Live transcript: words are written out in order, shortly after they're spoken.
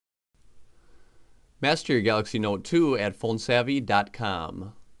Master your Galaxy Note 2 at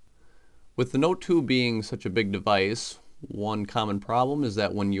phonesavvy.com. With the Note 2 being such a big device, one common problem is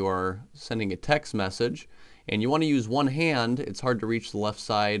that when you are sending a text message and you want to use one hand, it's hard to reach the left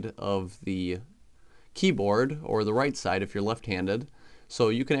side of the keyboard or the right side if you're left-handed. So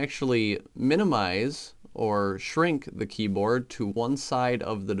you can actually minimize or shrink the keyboard to one side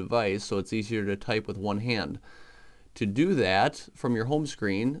of the device so it's easier to type with one hand. To do that, from your home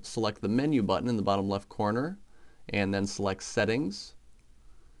screen, select the menu button in the bottom left corner and then select Settings.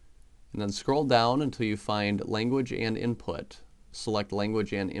 And then scroll down until you find Language and Input. Select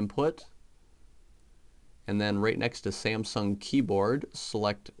Language and Input. And then right next to Samsung Keyboard,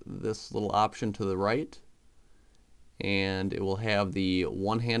 select this little option to the right. And it will have the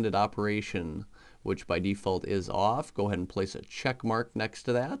one-handed operation, which by default is off. Go ahead and place a check mark next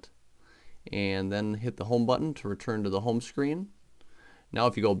to that. And then hit the home button to return to the home screen. Now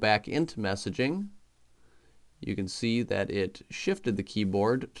if you go back into messaging, you can see that it shifted the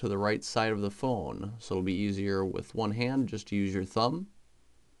keyboard to the right side of the phone. So it'll be easier with one hand just to use your thumb.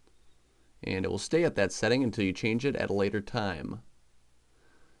 And it will stay at that setting until you change it at a later time.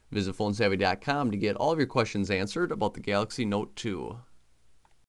 Visit phonesavvy.com to get all of your questions answered about the Galaxy Note 2.